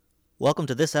Welcome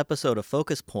to this episode of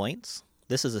Focus Points.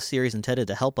 This is a series intended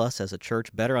to help us as a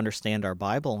church better understand our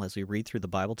Bible as we read through the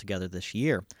Bible together this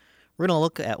year. We're going to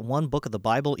look at one book of the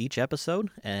Bible each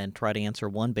episode and try to answer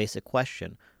one basic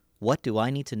question. What do I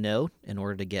need to know in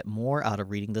order to get more out of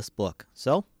reading this book?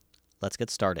 So, let's get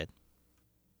started.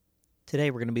 Today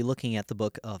we're going to be looking at the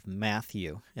book of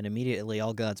Matthew, and immediately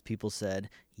all God's people said,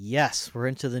 "Yes, we're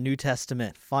into the New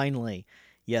Testament, finally.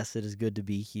 Yes, it is good to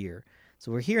be here."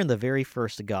 So we're here in the very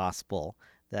first gospel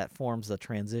that forms the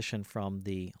transition from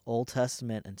the Old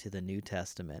Testament into the New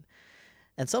Testament.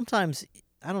 And sometimes,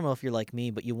 I don't know if you're like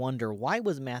me, but you wonder, why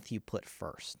was Matthew put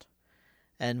first?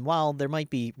 And while there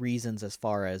might be reasons as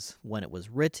far as when it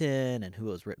was written and who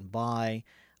it was written by,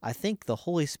 I think the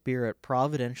Holy Spirit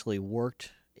providentially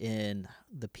worked in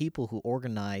the people who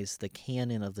organized the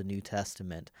canon of the New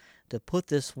Testament to put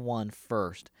this one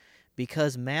first,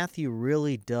 because Matthew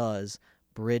really does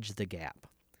bridge the gap.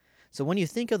 So when you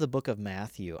think of the book of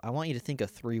Matthew, I want you to think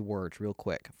of three words real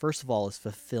quick. First of all is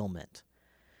fulfillment.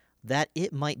 That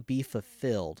it might be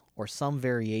fulfilled, or some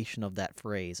variation of that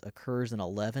phrase, occurs in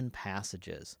 11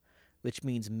 passages, which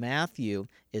means Matthew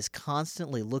is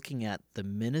constantly looking at the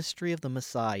ministry of the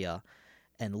Messiah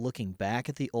and looking back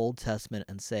at the Old Testament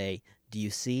and say, do you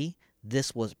see?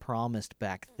 This was promised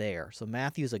back there. So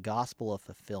Matthew is a gospel of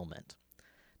fulfillment.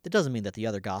 That doesn't mean that the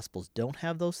other Gospels don't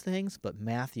have those things, but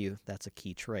Matthew, that's a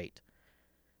key trait.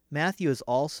 Matthew is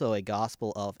also a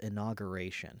gospel of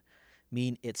inauguration,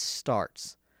 meaning it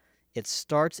starts. It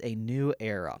starts a new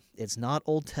era. It's not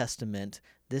Old Testament,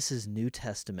 this is New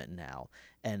Testament now.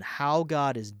 And how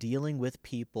God is dealing with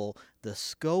people, the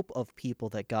scope of people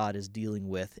that God is dealing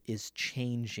with is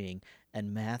changing,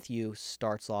 and Matthew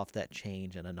starts off that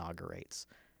change and inaugurates.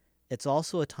 It's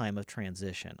also a time of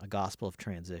transition, a gospel of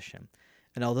transition.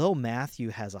 And although Matthew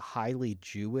has a highly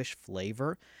Jewish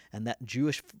flavor, and that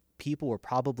Jewish people were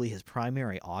probably his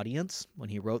primary audience when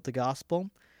he wrote the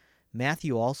gospel,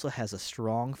 Matthew also has a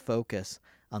strong focus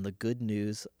on the good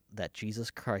news that Jesus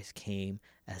Christ came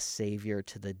as Savior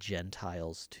to the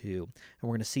Gentiles too. And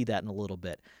we're going to see that in a little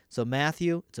bit. So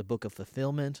Matthew, it's a book of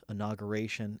fulfillment,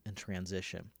 inauguration, and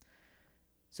transition.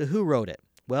 So who wrote it?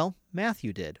 Well,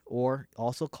 Matthew did, or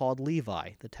also called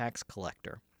Levi, the tax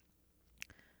collector.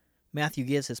 Matthew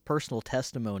gives his personal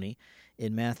testimony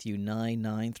in Matthew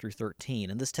 9 through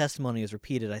 13. And this testimony is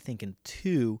repeated, I think, in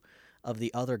two of the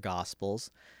other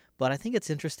Gospels. But I think it's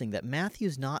interesting that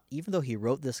Matthew's not, even though he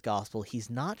wrote this Gospel, he's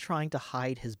not trying to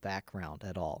hide his background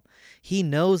at all. He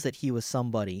knows that he was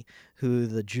somebody who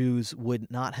the Jews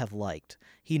would not have liked.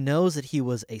 He knows that he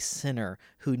was a sinner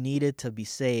who needed to be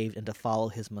saved and to follow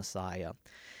his Messiah.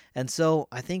 And so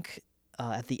I think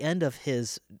at the end of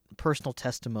his personal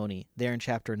testimony there in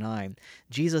chapter 9,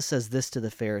 Jesus says this to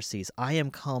the Pharisees, "I am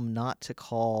come not to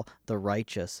call the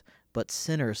righteous, but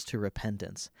sinners to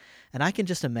repentance." And I can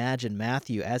just imagine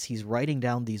Matthew, as he's writing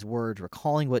down these words,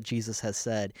 recalling what Jesus has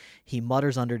said, he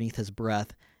mutters underneath his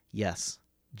breath, yes,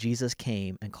 Jesus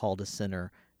came and called a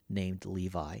sinner named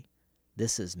Levi.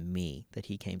 This is me that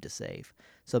he came to save.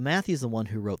 So Matthew's the one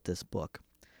who wrote this book.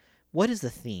 What is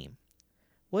the theme?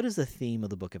 What is the theme of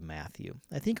the book of Matthew?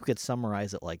 I think we could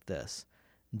summarize it like this.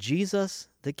 Jesus,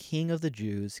 the King of the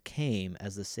Jews, came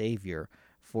as the Savior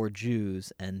for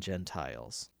Jews and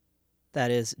Gentiles.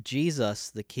 That is, Jesus,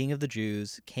 the King of the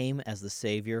Jews, came as the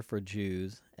Savior for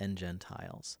Jews and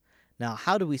Gentiles. Now,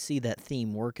 how do we see that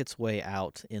theme work its way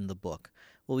out in the book?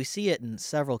 Well, we see it in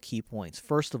several key points.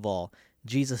 First of all,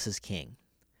 Jesus is King.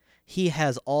 He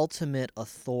has ultimate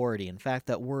authority. In fact,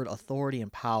 that word authority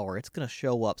and power, it's going to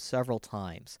show up several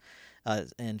times.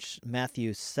 In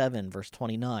Matthew 7, verse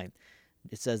 29,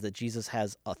 it says that Jesus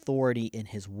has authority in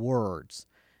his words.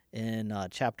 In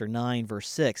chapter 9, verse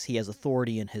 6, he has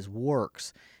authority in his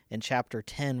works. In chapter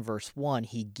 10, verse 1,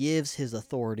 he gives his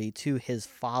authority to his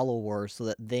followers so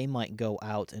that they might go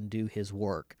out and do his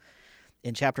work.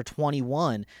 In chapter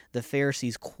 21, the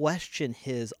Pharisees question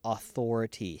his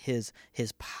authority, his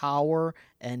power,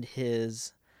 and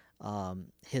his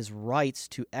rights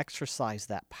to exercise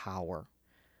that power.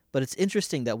 But it's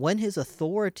interesting that when his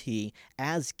authority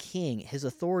as king, his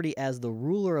authority as the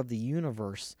ruler of the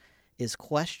universe is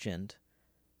questioned,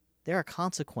 there are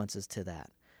consequences to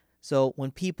that. So when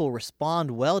people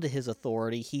respond well to his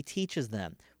authority, he teaches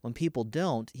them. When people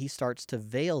don't, he starts to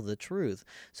veil the truth.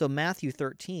 So Matthew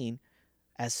 13,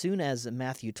 as soon as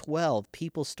Matthew 12,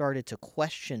 people started to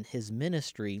question his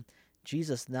ministry,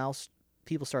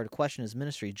 people started to question his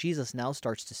ministry. Jesus now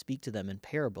starts to speak to them in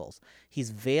parables.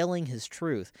 He's veiling his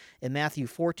truth. In Matthew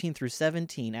 14 through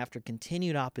 17, after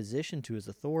continued opposition to his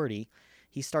authority,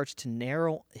 he starts to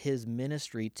narrow his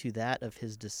ministry to that of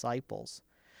his disciples.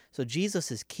 So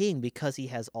Jesus is king because he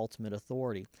has ultimate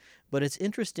authority. But it's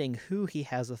interesting who he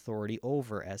has authority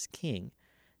over as king.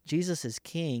 Jesus is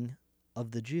king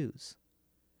of the Jews.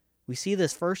 We see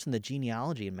this first in the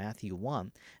genealogy in Matthew 1,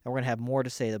 and we're going to have more to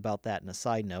say about that in a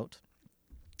side note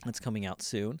that's coming out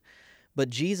soon. But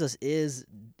Jesus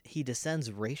he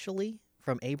descends racially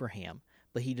from Abraham,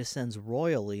 but he descends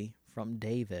royally from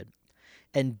David.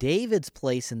 And David's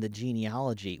place in the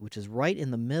genealogy, which is right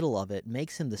in the middle of it,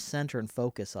 makes him the center and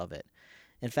focus of it.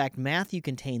 In fact, Matthew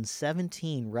contains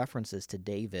 17 references to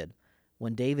David,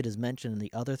 when David is mentioned in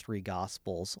the other three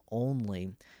Gospels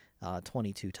only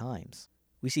 22 times.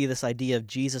 We see this idea of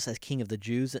Jesus as king of the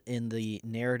Jews in the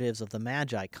narratives of the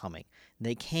Magi coming.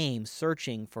 They came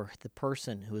searching for the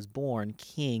person who was born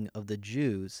king of the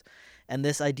Jews. And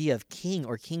this idea of king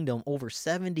or kingdom, over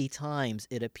 70 times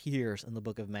it appears in the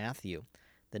book of Matthew.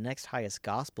 The next highest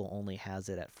gospel only has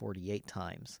it at 48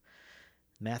 times.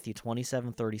 Matthew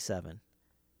 27:37,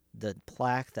 the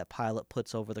plaque that Pilate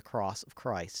puts over the cross of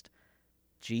Christ.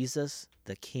 Jesus,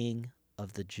 the King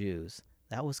of the Jews.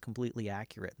 That was completely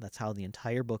accurate. That's how the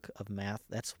entire book of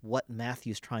that's what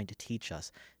Matthew's trying to teach us.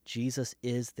 Jesus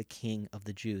is the King of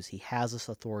the Jews. He has this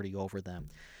authority over them.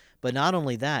 But not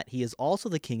only that, he is also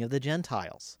the King of the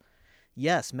Gentiles.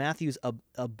 Yes, Matthew's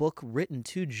a book written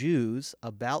to Jews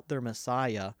about their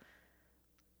Messiah,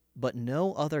 but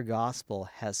no other gospel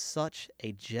has such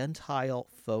a Gentile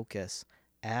focus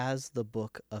as the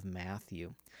book of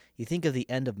Matthew. You think of the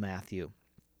end of Matthew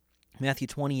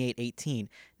 28:18,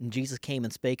 and Jesus came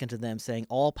and spake unto them, saying,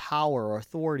 all power or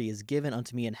authority is given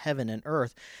unto me in heaven and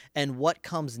earth. And what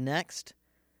comes next?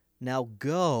 Now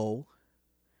go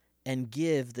and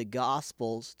give the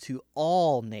gospels to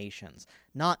all nations,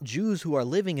 not Jews who are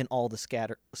living in all the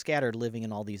scattered living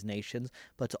in all these nations,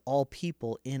 but to all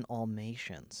people in all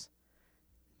nations.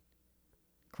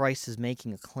 Christ is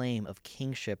making a claim of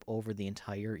kingship over the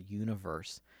entire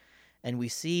universe. And we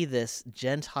see this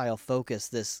Gentile focus,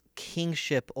 this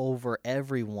kingship over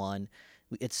everyone.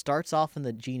 It starts off in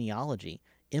the genealogy.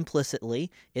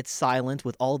 Implicitly, it's silent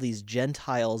with all these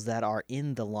Gentiles that are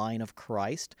in the line of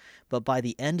Christ, but by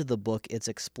the end of the book, it's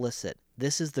explicit.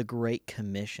 This is the Great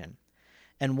Commission.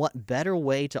 And what better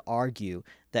way to argue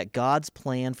that God's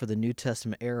plan for the New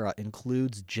Testament era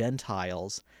includes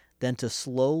Gentiles than to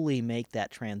slowly make that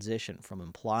transition from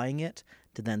implying it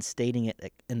to then stating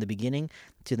it in the beginning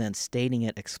to then stating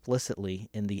it explicitly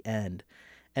in the end.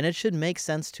 And it should make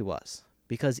sense to us,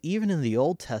 because even in the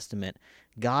Old Testament,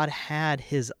 God had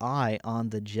his eye on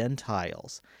the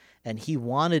Gentiles, and he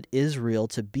wanted Israel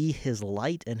to be his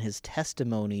light and his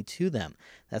testimony to them.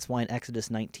 That's why in Exodus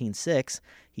 19:6,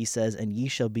 he says, and ye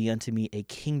shall be unto me a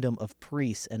kingdom of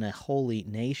priests and a holy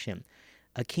nation.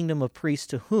 A kingdom of priests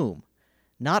to whom?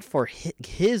 Not for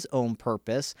his own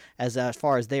purpose, as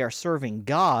far as they are serving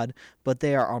God, but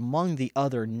they are among the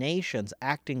other nations,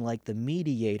 acting like the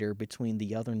mediator between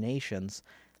the other nations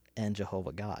and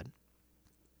Jehovah God.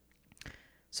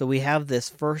 So we have this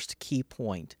first key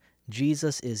point.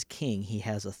 Jesus is king. He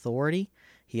has authority.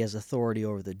 He has authority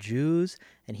over the Jews,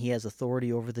 and he has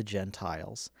authority over the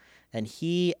Gentiles. And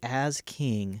he, as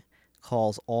king,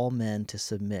 calls all men to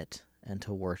submit and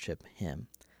to worship him.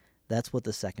 That's what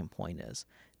the second point is.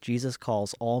 Jesus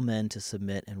calls all men to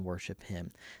submit and worship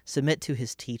him. Submit to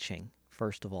his teaching,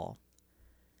 first of all.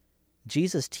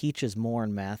 Jesus teaches more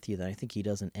in Matthew than I think he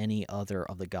does in any other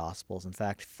of the Gospels. In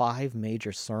fact, 5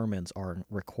 major sermons are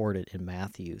recorded in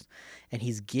Matthew's, and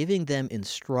he's giving them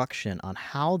instruction on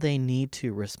how they need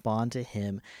to respond to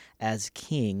him as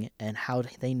king and how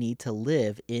they need to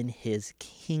live in his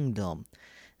kingdom.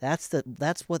 That's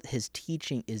what his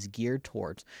teaching is geared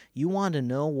towards. You want to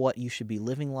know what you should be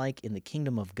living like in the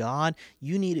kingdom of God?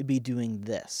 You need to be doing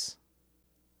this.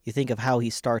 You think of how he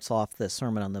starts off the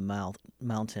Sermon on the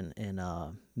Mountain in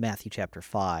Matthew chapter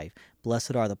 5.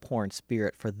 Blessed are the poor in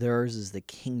spirit, for theirs is the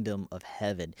kingdom of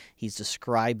heaven. He's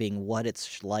describing what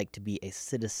it's like to be a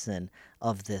citizen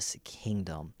of this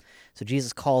kingdom. So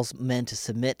Jesus calls men to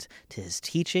submit to his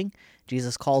teaching.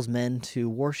 Jesus calls men to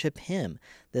worship him.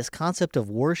 This concept of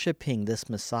worshiping this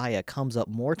Messiah comes up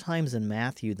more times in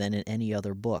Matthew than in any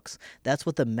other books. That's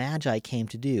what the Magi came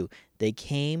to do. They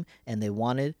came and they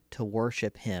wanted to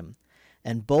worship him.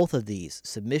 And both of these,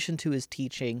 submission to his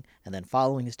teaching and then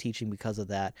following his teaching because of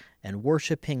that, and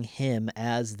worshiping him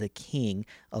as the king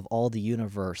of all the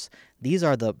universe, these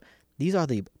are the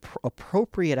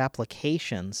appropriate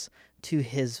applications to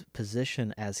his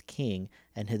position as king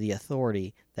and to the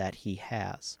authority that he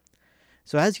has.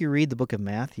 So as you read the book of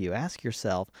Matthew, ask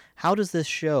yourself, how does this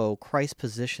show Christ's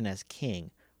position as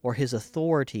king or his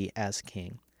authority as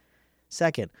king?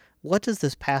 Second, What does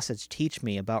this passage teach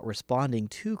me about responding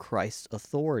to Christ's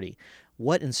authority?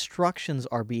 What instructions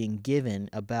are being given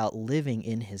about living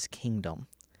in his kingdom?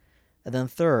 And then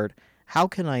third, how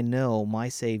can I know my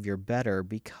Savior better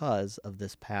because of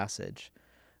this passage?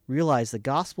 Realize the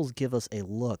Gospels give us a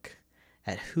look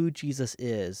at who Jesus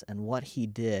is and what he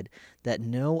did that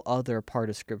no other part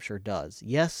of Scripture does.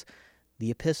 Yes,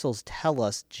 the epistles tell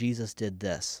us Jesus did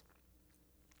this,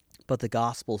 but the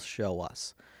Gospels show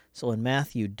us. So in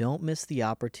Matthew, don't miss the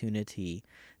opportunity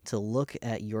to look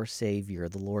at your Savior,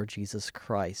 the Lord Jesus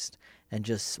Christ, and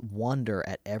just wonder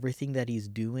at everything that he's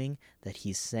doing, that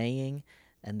he's saying,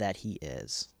 and that he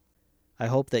is. I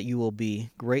hope that you will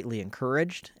be greatly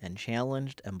encouraged and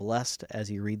challenged and blessed as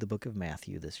you read the book of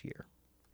Matthew this year.